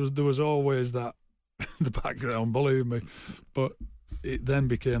 Although there was always that in the background, believe me. But it then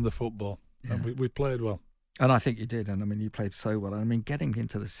became the football, and we played well. And I think you did, and I mean, you played so well. I mean, getting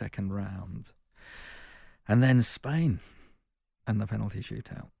into the second round, and then Spain, and the penalty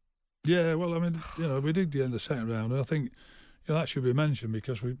shootout. Yeah, well, I mean, we did get in the second round, and I think that should be mentioned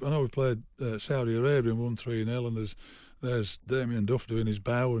because I know we played Saudi Arabia and won 3-0, and there's Damien Duff doing his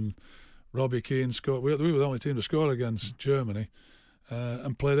bow, and Robbie Keane scored. We were the only team to score against Germany,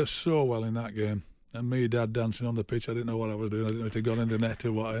 and played us so well in that game. And me, Dad, dancing on the pitch. I didn't know what I was doing. I didn't know if it had gone in the net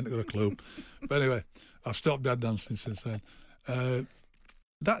or what. I hadn't got a clue. But anyway, I've stopped Dad dancing since then.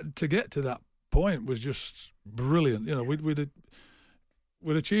 That to get to that point was just brilliant.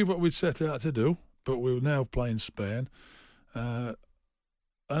 We'd achieved what we'd set out to do, but we were now playing Spain. And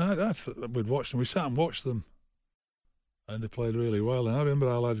we'd watched them. We sat and watched them, and they played really well. And I remember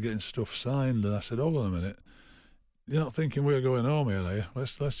our lads getting stuff signed, and I said, "Hold on a minute, you're not thinking we're going home here, are you?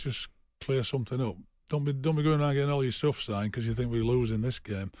 Let's just clear something up. Don't be going around getting all your stuff signed because you think we're losing this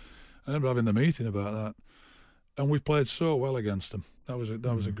game." I remember having the meeting about that, and we played so well against them. That was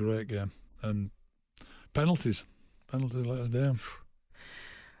a great game. And penalties let us down.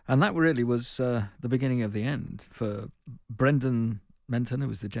 And that really was the beginning of the end for Brendan Menton, who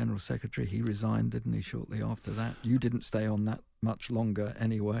was the General Secretary. He resigned, didn't he, shortly after that? You didn't stay on that much longer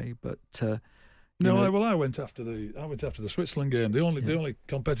anyway, but No, I went after the Switzerland game. The only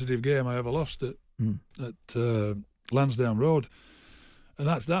competitive game I ever lost at Lansdowne Road, and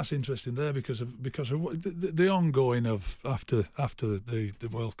that's interesting there because of the ongoing of after the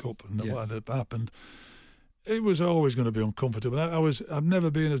World Cup and what had happened. It was always going to be uncomfortable. I've never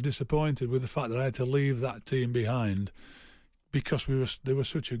been as disappointed with the fact that I had to leave that team behind because they were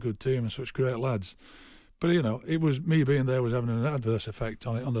such a good team and such great lads. But it was me being there was having an adverse effect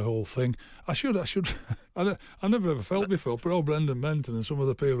on the whole thing. I never ever felt before. But old Brendan Menton and some of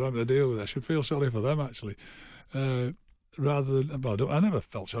the people having to deal with it, I should feel sorry for them actually, rather than. Well, I never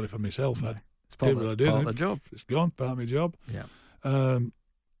felt sorry for myself. It's part of the job. It's gone, part of my job. Yeah.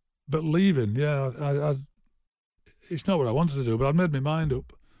 But leaving, it's not what I wanted to do. But I'd made my mind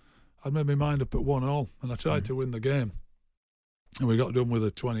up. I'd made my mind up at 1-1, and I tried to win the game, and we got done with a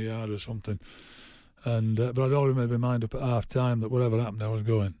 20-yard or something. And but I'd already made my mind up at half time that whatever happened, I was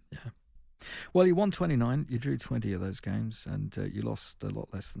going. Yeah. Well, you won 29, you drew 20 of those games, and you lost a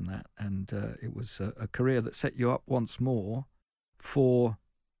lot less than that. And it was a career that set you up once more for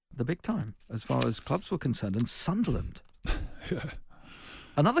the big time, as far as clubs were concerned. And Sunderland,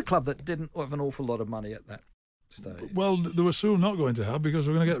 another club that didn't have an awful lot of money at that stage. Well, they were soon not going to have because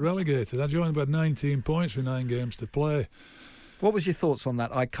we're going to get relegated. I joined with 19 points with 9 games to play. What was your thoughts on that?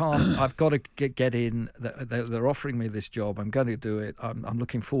 I've got to get in. They're offering me this job. I'm going to do it. I'm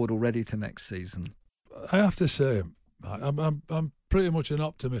looking forward already to next season. I have to say, I'm pretty much an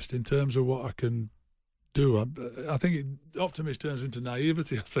optimist in terms of what I can do. I think optimist turns into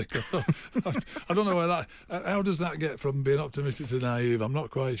naivety, I think. I don't know where that. How does that get from being optimistic to naive? I'm not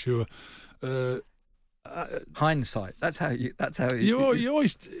quite sure. Hindsight. That's how you. You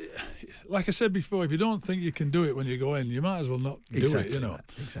always, like I said before, if you don't think you can do it when you go in, you might as well not do it.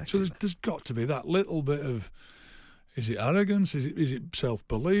 Exactly. So there's got to be that little bit of, is it arrogance? Is it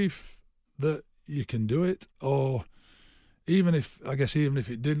self-belief that you can do it, or even if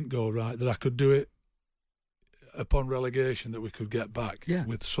it didn't go right, that I could do it upon relegation, that we could get back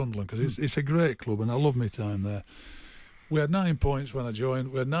with Sunderland, because it's a great club and I love my time there. We had 9 points when I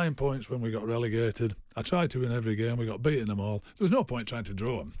joined. We had 9 points when we got relegated. I tried to win every game. We got beaten them all. There was no point trying to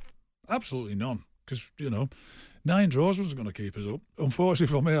draw them. Absolutely none. Because, 9 draws wasn't going to keep us up. Unfortunately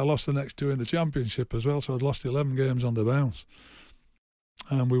for me, I lost the next 2 in the Championship as well, so I'd lost 11 games on the bounce.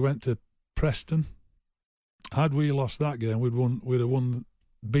 And we went to Preston. Had we lost that game, we'd have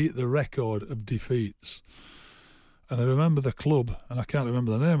beat the record of defeats. And I remember the club, and I can't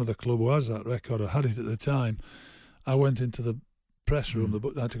remember the name of the club who has that record. I had it at the time. I went into the press room,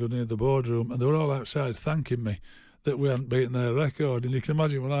 I had to go near the boardroom, and they were all outside thanking me that we hadn't beaten their record. And you can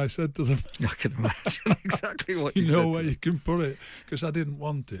imagine what I said to them. I can imagine exactly what you said. You know where you can put it, because I didn't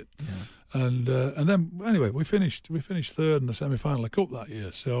want it. Yeah. And then, anyway, we finished third in the semi-final of Cup that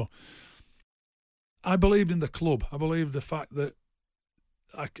year. So I believed in the club. I believed the fact that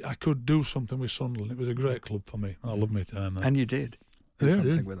I could do something with Sunderland. It was a great club for me. I loved my time there. And you did.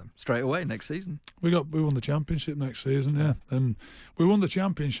 Something with them straight away next season. We won the Championship next season, and we won the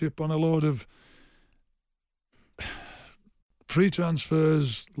Championship on a load of free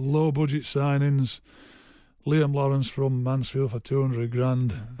transfers, low budget signings. Liam Lawrence from Mansfield for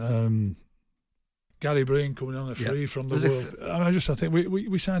 $200,000. Gary Breen coming on a free from the world. I think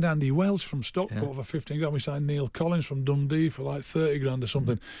we signed Andy Welch from Stockport for $15,000. We signed Neil Collins from Dundee for like $30,000 or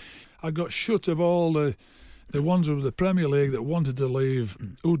something. I got shut of all the ones of the Premier League that wanted to leave,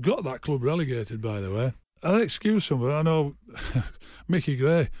 who'd got that club relegated, by the way. I'll excuse some, but I know Mickey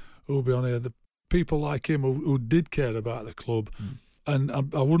Gray, who'll be on here, the people like him who did care about the club, and I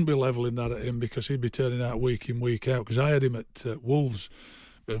wouldn't be levelling that at him because he'd be turning out week in, week out, because I had him at Wolves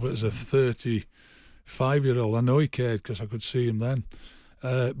as a 35-year-old. I know he cared because I could see him then.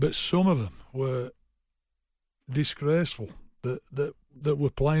 But some of them were disgraceful that were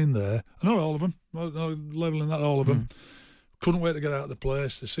playing there. Not all of them. Not levelling that, all of them. Couldn't wait to get out of the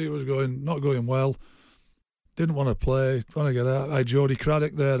place to see it was not going well. Didn't want to play, want to get out. I had Jody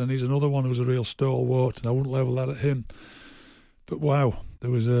Craddock there, and he's another one who was a real stalwart, and I wouldn't level that at him. But wow, there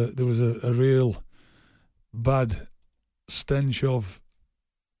was a real bad stench of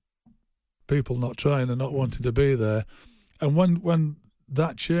people not trying and not wanting to be there. And when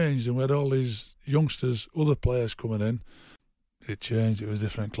that changed and we had all these youngsters, other players coming in, it changed. It was a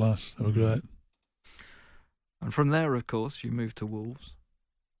different class. They were great. And from there, of course, you moved to Wolves.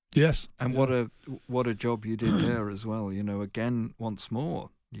 Yes. And what a job you did there as well. Again, once more,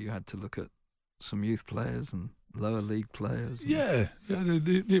 you had to look at some youth players and lower league players. Yeah,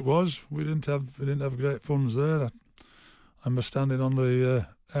 it was. We didn't have great funds there. I remember standing on the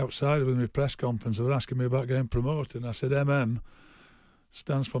outside of my press conference. They were asking me about getting promoted, and I said,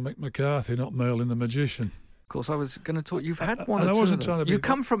 stands for Mick McCarthy, not Merlin the Magician. Of course, I was going to talk. You've had one. And or I two wasn't of trying those. to be. You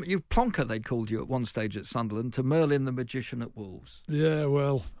come from Plonker. They'd called you at one stage at Sunderland to Merlin the Magician at Wolves. Yeah,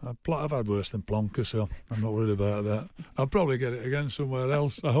 well, I've had worse than Plonker, so I'm not worried about that. I'll probably get it again somewhere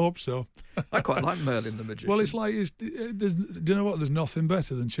else. I hope so. I quite like Merlin the Magician. Well, it's like, do you know what? There's nothing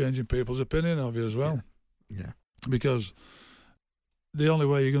better than changing people's opinion of you as well. Yeah. Because the only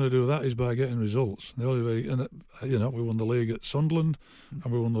way you're going to do that is by getting results. The only way, and we won the league at Sunderland,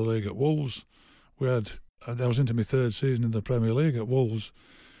 and we won the league at Wolves. I was into my third season in the Premier League at Wolves.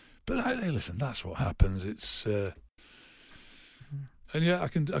 But hey, listen, that's what happens. It's and yeah, I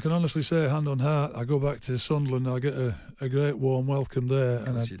can honestly say, hand on heart, I go back to Sunderland, I get a great warm welcome there,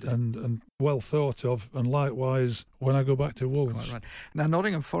 and well thought of, and likewise when I go back to Wolves. Quite right. Now,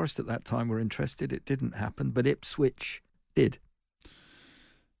 Nottingham Forest at that time were interested. It didn't happen, but Ipswich did.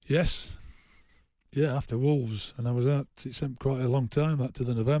 Yes. Yeah, after Wolves, and I was out. It sent quite a long time, that, to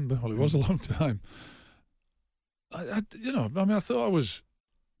the November. Well, it was a long time. I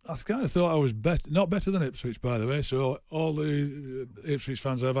kind of thought I was better, not better than Ipswich, by the way. So all the Ipswich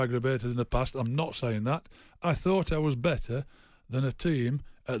fans I've aggravated in the past, I'm not saying that. I thought I was better than a team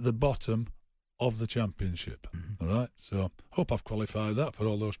at the bottom of the Championship. All right. So hope I've qualified that for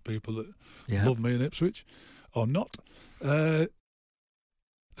all those people that love me in Ipswich, or not. The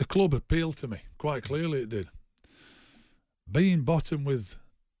club appealed to me quite clearly. It did. Being bottom with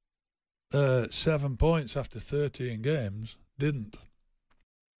 7 points after 13 games didn't.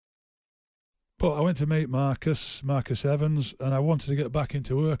 But I went to meet Marcus Evans, and I wanted to get back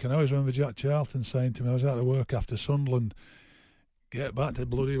into work. And I always remember Jack Charlton saying to me, I was out of work after Sunderland, get back to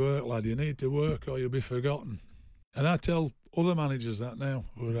bloody work, lad. You need to work or you'll be forgotten. And I tell other managers that now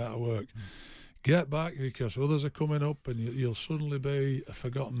who are out of work. Get back, because others are coming up and you'll suddenly be a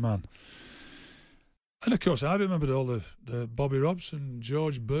forgotten man. And of course, I remembered all the Bobby Robson,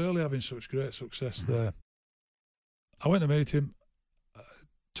 George Burley having such great success there. I went to meet him,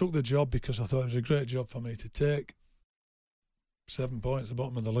 took the job because I thought it was a great job for me to take. 7 points at the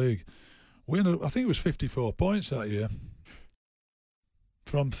bottom of the league. We ended up, I think it was 54 points that year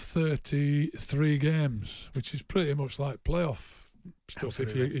from 33 games, which is pretty much like playoff stuff.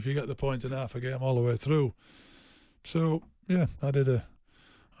 If you get the point and a half a game all the way through. So yeah, I did it.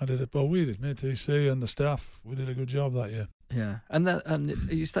 Well, we did. Me and TC and the staff, we did a good job that year. Yeah, and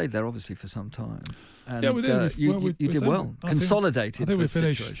you stayed there obviously for some time. And, yeah, we did. You did well. Consolidated. I think we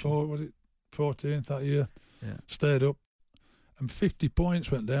finished. Situation. Was it 14th that year? Yeah. Stayed up, and 50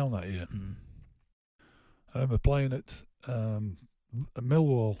 points went down that year. I remember playing at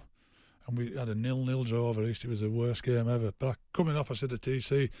Millwall, and we had a 0-0 draw over East. It was the worst game ever. But coming off, I said to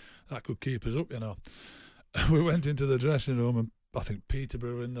TC, that could keep us up, you know. We went into the dressing room, and I think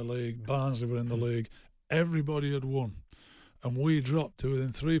Peterborough were in the league, Barnsley were in the league. Everybody had won. And we dropped to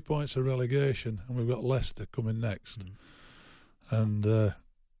within 3 points of relegation, and we've got Leicester coming next. And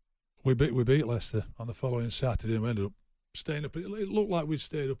we beat Leicester on the following Saturday, and we ended up staying up. It looked like we'd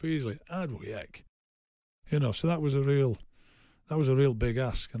stayed up easily. Had we, heck? You know, so that was a real big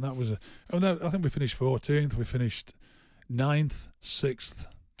ask, and I think we finished 14th. We finished 9th, 6th,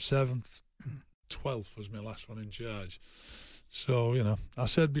 7th, 12th was my last one in charge. So, you know, I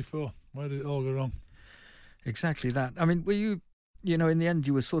said before, where did it all go wrong? Exactly that. I mean, were you in the end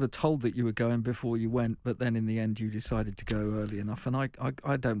you were sort of told that you were going before you went, but then in the end you decided to go early enough, and I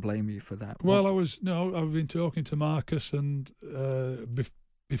don't blame you for that. Well, I've been talking to Marcus, and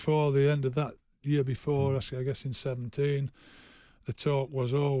before the end of that year before, I guess in 17, the talk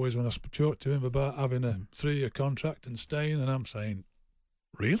was always, when I spoke to him about having a 3-year contract and staying, and I'm saying,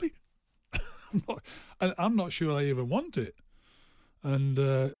 really? I'm not sure I even want it.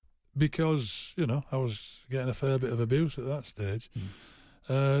 And because, you know, I was getting a fair bit of abuse at that stage.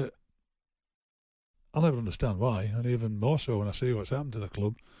 I'll never understand why, and even more so when I see what's happened to the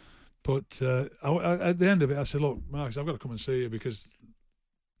club. But at the end of it, I said, look, Marcus, I've got to come and see you because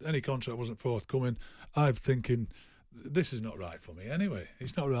any contract wasn't forthcoming. I'm thinking, this is not right for me anyway.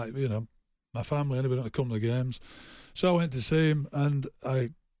 It's not right, you know, my family, anybody want to come to the games. So I went to see him, and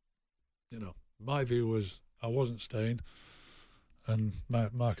my view was I wasn't staying, and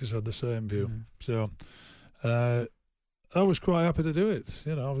Marcus had the same view. So I was quite happy to do it.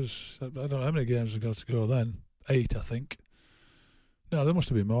 You know, I don't know how many games we got to go then. 8, I think. No, there must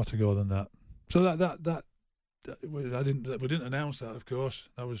have been more to go than that. So that we didn't announce that, of course.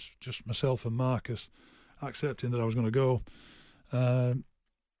 That was just myself and Marcus accepting that I was going to go. But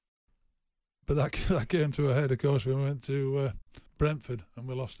that came to a head, of course, when we went to Brentford, and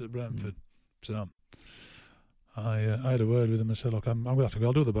we lost at Brentford. So I had a word with him and said, look, I'm going to have to go.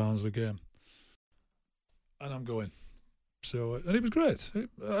 I'll do the Barnsley game. And I'm going. So, and it was great.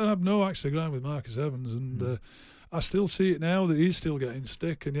 I have no axe to grind with Marcus Evans, and I still see it now that he's still getting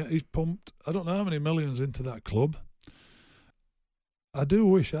stick, and yet he's pumped, I don't know how many millions into that club. I do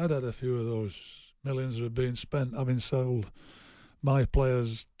wish I'd had a few of those millions that have been spent, having sold my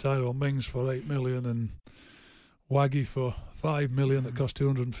players, Tyrone Mings for 8 million and Waggy for 5 million that cost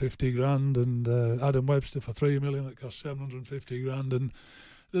 250 grand, and Adam Webster for 3 million that cost 750 grand, and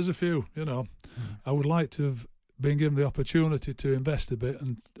there's a few, you know. I would like to have been given the opportunity to invest a bit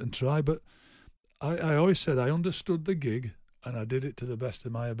and try, but I always said I understood the gig and I did it to the best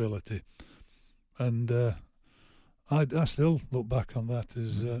of my ability, and I still look back on that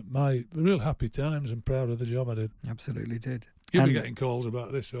as my real happy times and proud of the job I did. Absolutely did. You'll be getting calls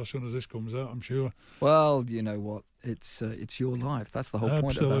about this as soon as this comes out, I'm sure. Well, you know what? It's your life. That's the whole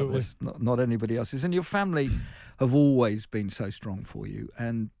point about this. Not anybody else's. And your family have always been so strong for you.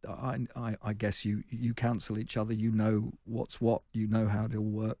 And I guess you counsel each other. You know what's what. You know how it all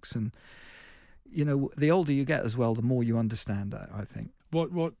works. And you know, the older you get as well, the more you understand that, I think.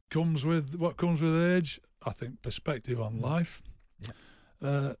 What comes with age? I think perspective on life.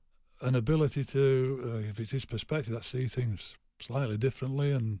 Yeah. An ability to, if it's his perspective, that see things slightly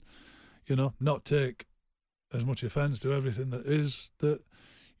differently, and you know, not take as much offence to everything that is, that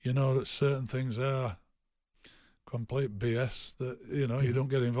you know that certain things are complete BS, that you know you don't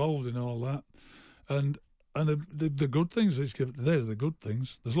get involved in all that, and the good things, there's the good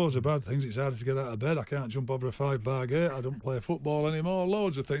things. There's loads of bad things. It's harder to get out of bed. I can't jump over a 5-bar gate. I don't play football anymore.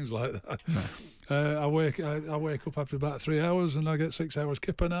 Loads of things like that. No. I wake up after about 3 hours and I get 6 hours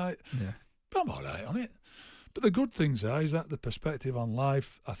kip a night. Yeah. But I'm all right on it. But the good things is that the perspective on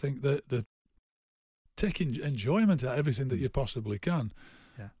life. I think that the taking enjoyment out of everything that you possibly can.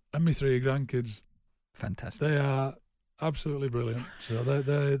 Yeah. And my 3 grandkids, fantastic. They are absolutely brilliant. So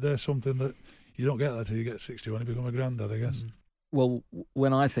they're something that you don't get that till you get 60 when you become a granddad, I guess. Well,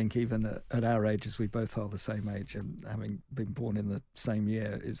 when I think even at our ages, we both are the same age and having been born in the same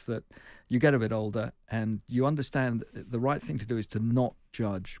year, is that you get a bit older and you understand the right thing to do is to not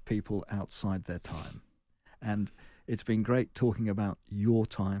judge people outside their time. And it's been great talking about your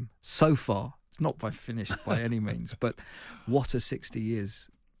time so far. It's not finished by any means, but what a 60 years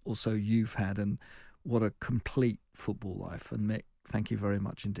or so you've had, and what a complete football life. And Mick, thank you very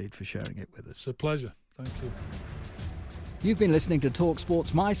much indeed for sharing it with us. It's a pleasure. Thank you. You've been listening to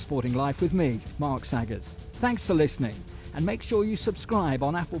TalkSport's My Sporting Life with me, Mark Saggers. Thanks for listening, and make sure you subscribe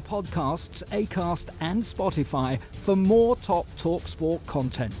on Apple Podcasts, Acast and Spotify for more top TalkSport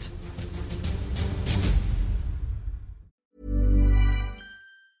content.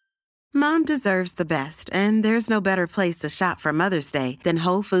 Mom deserves the best, and there's no better place to shop for Mother's Day than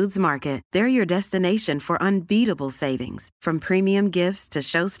Whole Foods Market. They're your destination for unbeatable savings, from premium gifts to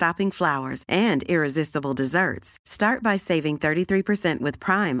show-stopping flowers and irresistible desserts. Start by saving 33% with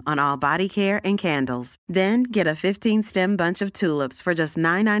Prime on all body care and candles. Then get a 15-stem bunch of tulips for just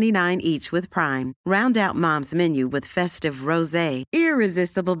 $9.99 each with Prime. Round out Mom's menu with festive rosé,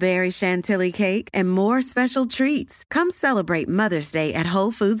 irresistible berry chantilly cake, and more special treats. Come celebrate Mother's Day at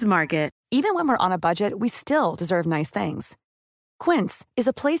Whole Foods Market. Even when we're on a budget, we still deserve nice things. Quince is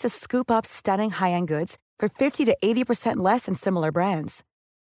a place to scoop up stunning high-end goods for 50 to 80% less than similar brands.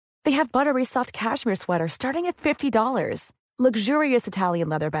 They have buttery soft cashmere sweaters starting at $50, luxurious Italian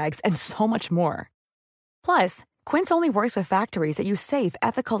leather bags, and so much more. Plus, Quince only works with factories that use safe,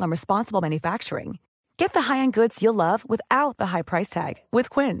 ethical, and responsible manufacturing. Get the high-end goods you'll love without the high price tag with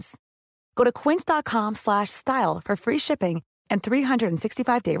Quince. Go to quince.com/style for free shipping and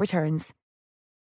 365-day returns.